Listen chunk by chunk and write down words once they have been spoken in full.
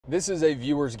This is a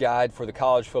viewer's guide for the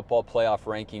College Football Playoff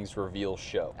Rankings Reveal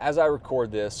show. As I record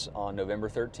this on November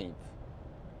 13th,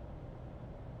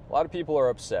 a lot of people are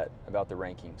upset about the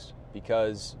rankings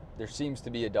because there seems to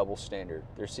be a double standard.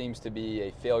 There seems to be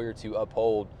a failure to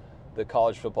uphold the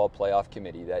College Football Playoff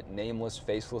Committee, that nameless,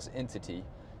 faceless entity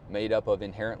made up of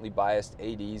inherently biased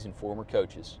ADs and former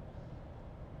coaches.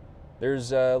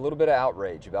 There's a little bit of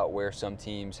outrage about where some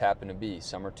teams happen to be.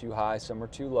 Some are too high, some are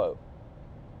too low.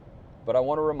 But I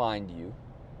want to remind you,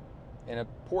 and a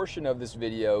portion of this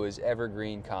video is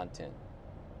evergreen content.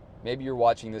 Maybe you're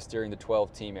watching this during the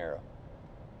 12-team era.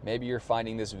 Maybe you're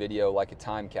finding this video like a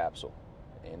time capsule,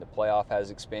 and the playoff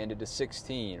has expanded to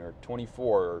 16 or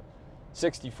 24 or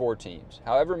 64 teams.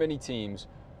 However many teams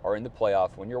are in the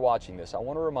playoff when you're watching this, I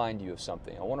want to remind you of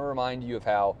something. I want to remind you of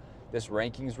how this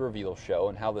Rankings Reveal show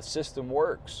and how the system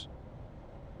works.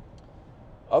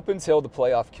 Up until the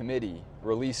Playoff Committee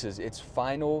releases its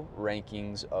final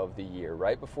rankings of the year,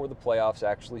 right before the playoffs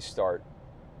actually start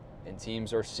and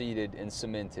teams are seeded and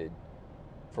cemented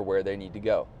for where they need to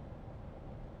go,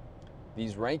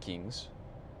 these rankings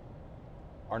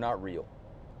are not real.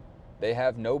 They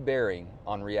have no bearing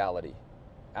on reality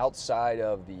outside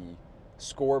of the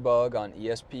score bug on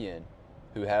ESPN,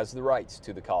 who has the rights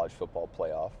to the college football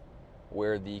playoff,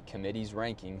 where the committee's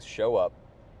rankings show up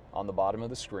on the bottom of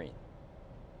the screen.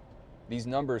 These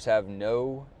numbers have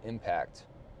no impact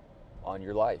on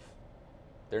your life.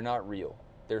 They're not real.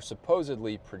 They're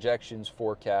supposedly projections,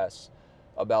 forecasts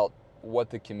about what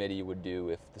the committee would do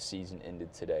if the season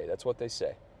ended today. That's what they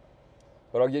say.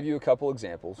 But I'll give you a couple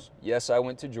examples. Yes, I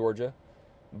went to Georgia,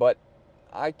 but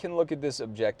I can look at this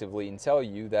objectively and tell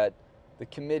you that the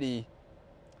committee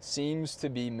seems to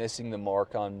be missing the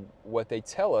mark on what they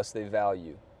tell us they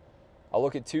value. I'll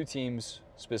look at two teams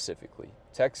specifically,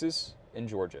 Texas and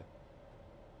Georgia.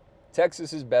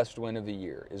 Texas's best win of the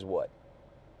year is what?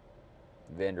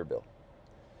 Vanderbilt.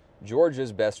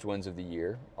 Georgia's best wins of the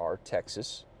year are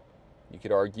Texas. You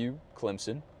could argue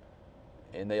Clemson.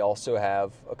 And they also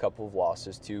have a couple of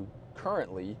losses to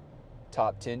currently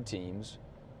top 10 teams,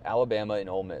 Alabama and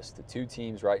Ole Miss, the two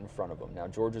teams right in front of them. Now,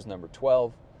 Georgia's number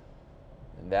 12,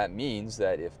 and that means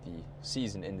that if the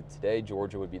season ended today,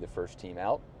 Georgia would be the first team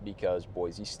out because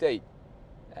Boise State,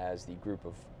 as the group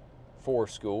of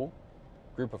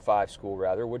five school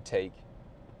would take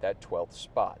that 12th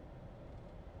spot.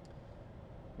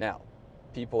 Now,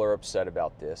 people are upset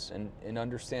about this, and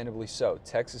understandably so.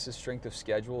 Texas's strength of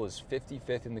schedule is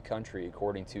 55th in the country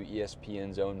according to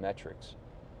ESPN's own metrics.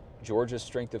 Georgia's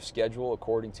strength of schedule,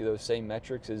 according to those same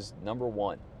metrics, is number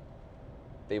 1.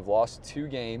 They've lost 2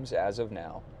 games as of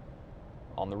now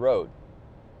on the road.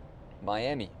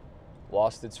 Miami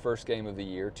lost its first game of the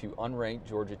year to unranked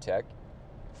Georgia Tech,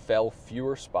 fell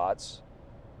fewer spots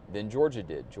than Georgia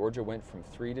did. Georgia went from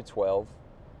 3 to 12.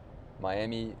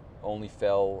 Miami only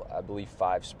fell, I believe,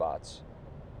 5 spots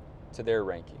to their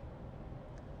ranking.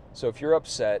 So if you're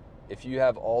upset, if you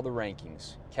have all the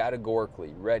rankings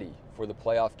categorically ready for the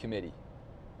playoff committee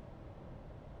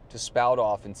to spout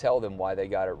off and tell them why they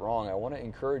got it wrong, I want to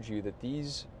encourage you that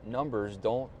these numbers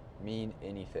don't mean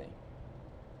anything.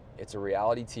 It's a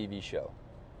reality TV show.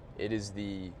 It is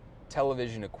the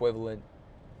television equivalent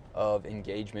of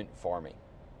engagement farming.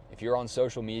 If you're on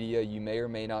social media, you may or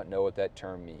may not know what that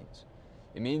term means.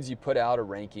 It means you put out a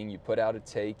ranking, you put out a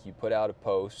take, you put out a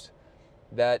post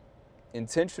that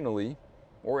intentionally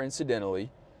or incidentally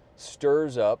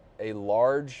stirs up a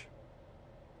large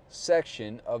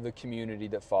section of the community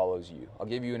that follows you. I'll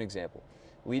give you an example.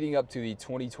 Leading up to the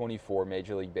 2024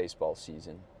 Major League Baseball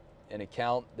season, an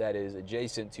account that is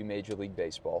adjacent to Major League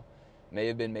Baseball, may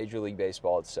have been Major League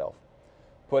Baseball itself,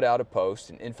 put out a post,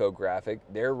 an infographic,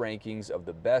 their rankings of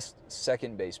the best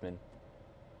second baseman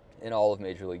in all of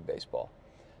Major League Baseball.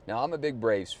 Now, I'm a big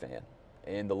Braves fan,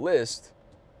 and the list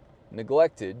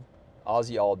neglected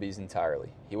Ozzie Albies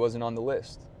entirely. He wasn't on the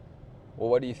list. Well,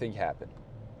 what do you think happened?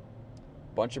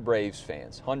 A bunch of Braves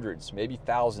fans, hundreds, maybe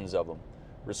thousands of them,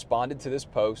 responded to this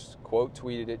post, quote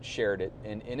tweeted it, shared it,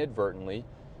 and inadvertently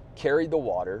carried the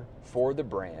water for the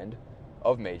brand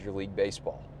of Major League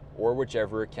Baseball, or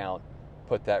whichever account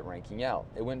put that ranking out.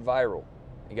 It went viral.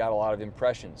 It got a lot of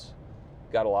impressions,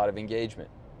 got a lot of engagement.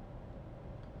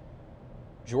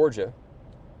 Georgia,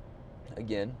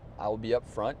 again, I will be up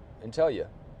front and tell you,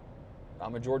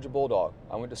 I'm a Georgia Bulldog.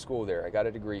 I went to school there. I got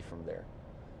a degree from there.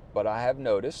 But I have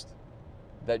noticed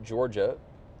that Georgia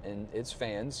and its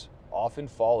fans often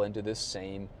fall into this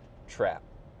same trap.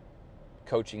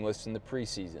 Coaching lists in the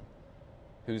preseason.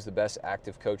 Who's the best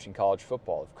active coach in college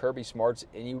football? If Kirby Smart's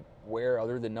anywhere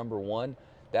other than number 1,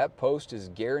 that post is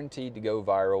guaranteed to go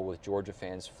viral with Georgia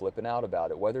fans flipping out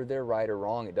about it. Whether they're right or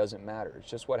wrong, it doesn't matter. It's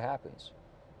just what happens.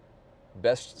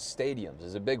 Best stadiums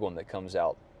is a big one that comes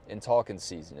out in talking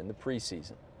season, in the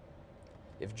preseason.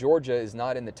 If Georgia is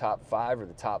not in the top 5 or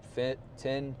the top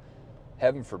 10,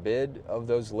 heaven forbid, of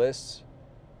those lists,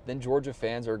 then Georgia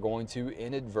fans are going to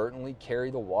inadvertently carry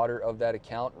the water of that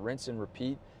account, rinse and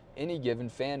repeat. Any given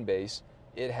fan base,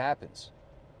 it happens.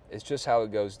 It's just how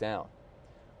it goes down.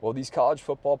 Well, these college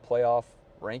football playoff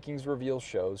rankings reveal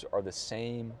shows are the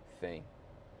same thing.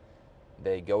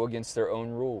 They go against their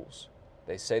own rules.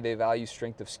 They say they value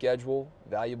strength of schedule,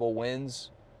 valuable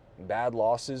wins, bad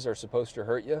losses are supposed to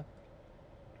hurt you.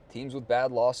 Teams with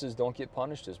bad losses don't get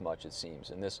punished as much, it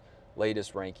seems, in this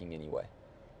latest ranking anyway.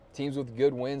 Teams with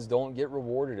good wins don't get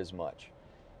rewarded as much.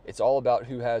 It's all about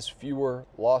who has fewer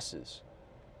losses,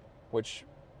 which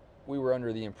we were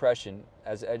under the impression,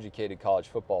 as educated college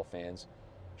football fans,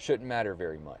 shouldn't matter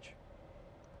very much.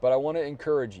 But I want to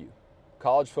encourage you,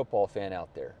 college football fan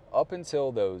out there, up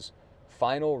until those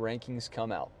final rankings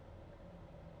come out,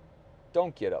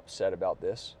 don't get upset about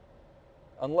this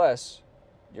unless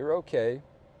you're okay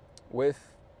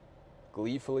with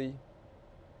gleefully,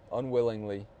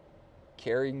 unwillingly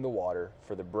carrying the water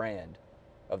for the brand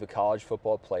of the College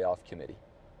Football Playoff Committee.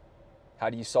 How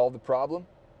do you solve the problem?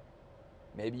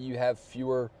 Maybe you have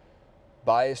fewer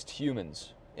biased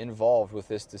humans involved with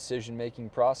this decision-making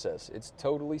process. It's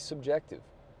totally subjective.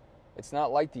 It's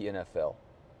not like the NFL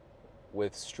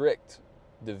with strict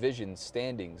division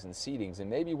standings and seedings, and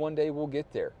maybe one day we'll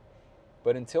get there.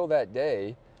 But until that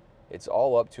day, it's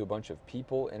all up to a bunch of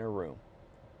people in a room.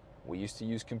 We used to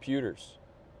use computers.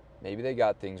 Maybe they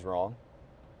got things wrong,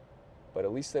 but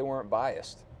at least they weren't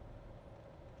biased.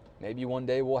 Maybe one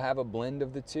day we'll have a blend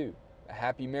of the two, a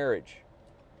happy marriage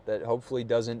that hopefully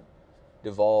doesn't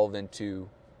devolve into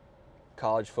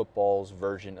college football's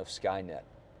version of Skynet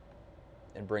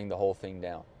and bring the whole thing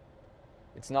down.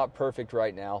 It's not perfect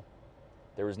right now.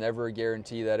 There was never a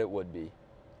guarantee that it would be.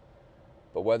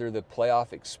 But whether the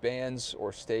playoff expands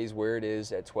or stays where it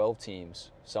is at 12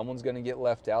 teams, someone's going to get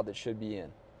left out that should be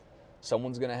in.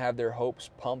 Someone's going to have their hopes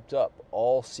pumped up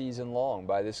all season long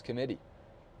by this committee,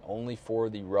 only for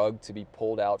the rug to be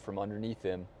pulled out from underneath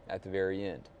them at the very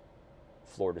end.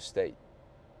 Florida State.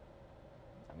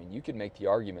 I mean, you could make the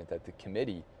argument that the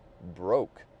committee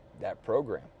broke that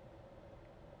program.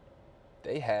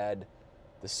 They had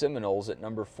the Seminoles at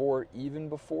number 4 even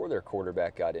before their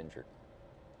quarterback got injured,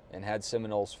 and had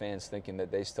Seminoles fans thinking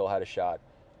that they still had a shot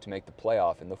to make the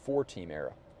playoff in the 4-team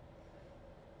era.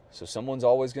 So someone's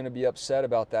always going to be upset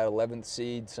about that 11th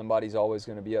seed. Somebody's always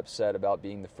going to be upset about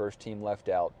being the first team left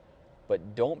out.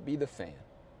 But don't be the fan.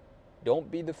 Don't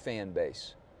be the fan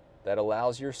base that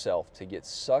allows yourself to get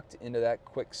sucked into that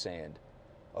quicksand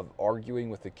of arguing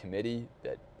with a committee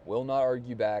that will not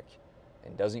argue back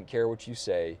and doesn't care what you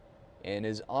say and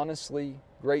is honestly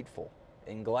grateful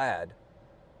and glad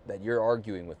that you're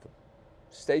arguing with them.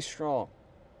 Stay strong.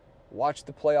 Watch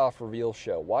the playoff reveal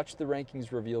show. Watch the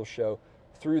rankings reveal show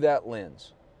through that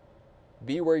lens.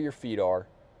 Be where your feet are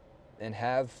and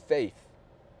have faith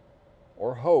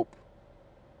or hope,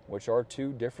 which are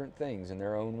two different things in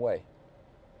their own way,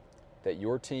 that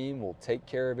your team will take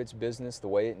care of its business the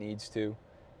way it needs to,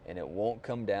 and it won't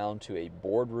come down to a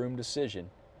boardroom decision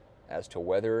as to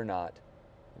whether or not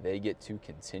they get to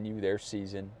continue their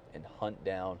season and hunt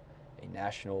down a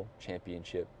national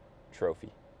championship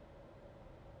trophy.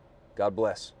 God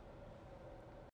bless.